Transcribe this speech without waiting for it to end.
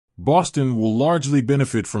Boston will largely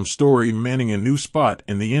benefit from Story manning a new spot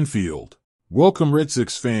in the infield. Welcome Red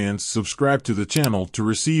Sox fans, subscribe to the channel to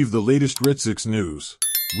receive the latest Red Sox news.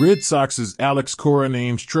 Red Sox's Alex Cora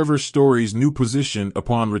names Trevor Story's new position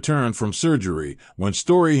upon return from surgery. When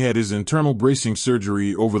Story had his internal bracing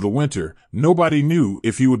surgery over the winter, nobody knew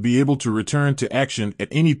if he would be able to return to action at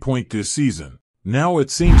any point this season. Now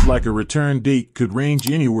it seems like a return date could range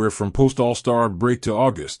anywhere from post-All-Star break to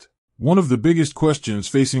August. One of the biggest questions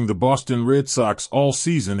facing the Boston Red Sox all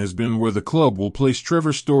season has been where the club will place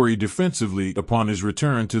Trevor Story defensively upon his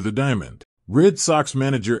return to the diamond. Red Sox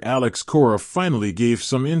manager Alex Cora finally gave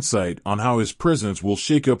some insight on how his presence will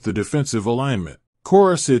shake up the defensive alignment.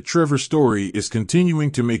 Cora said Trevor Story is continuing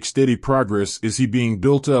to make steady progress as he being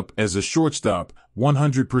built up as a shortstop,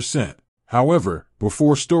 100%. However,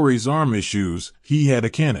 before Story's arm issues, he had a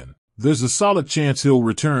cannon. There's a solid chance he'll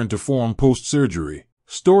return to form post-surgery.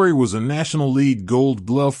 Story was a National League Gold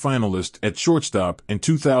Glove finalist at shortstop in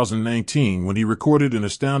 2019 when he recorded an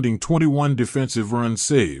astounding 21 defensive runs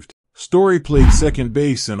saved. Story played second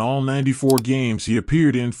base in all 94 games he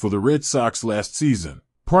appeared in for the Red Sox last season.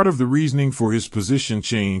 Part of the reasoning for his position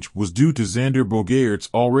change was due to Xander Bogaerts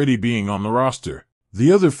already being on the roster.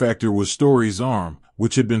 The other factor was Story's arm,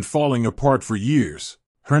 which had been falling apart for years.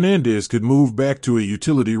 Hernandez could move back to a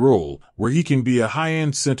utility role, where he can be a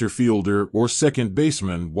high-end center fielder or second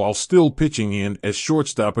baseman while still pitching in as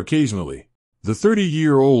shortstop occasionally. The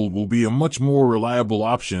 30-year-old will be a much more reliable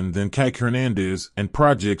option than Kike Hernandez and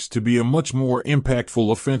projects to be a much more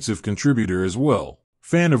impactful offensive contributor as well.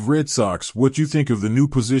 Fan of Red Sox, what you think of the new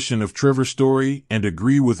position of Trevor Story and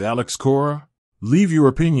agree with Alex Cora? Leave your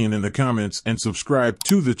opinion in the comments and subscribe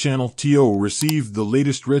to the channel to receive the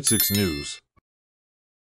latest Red Sox news.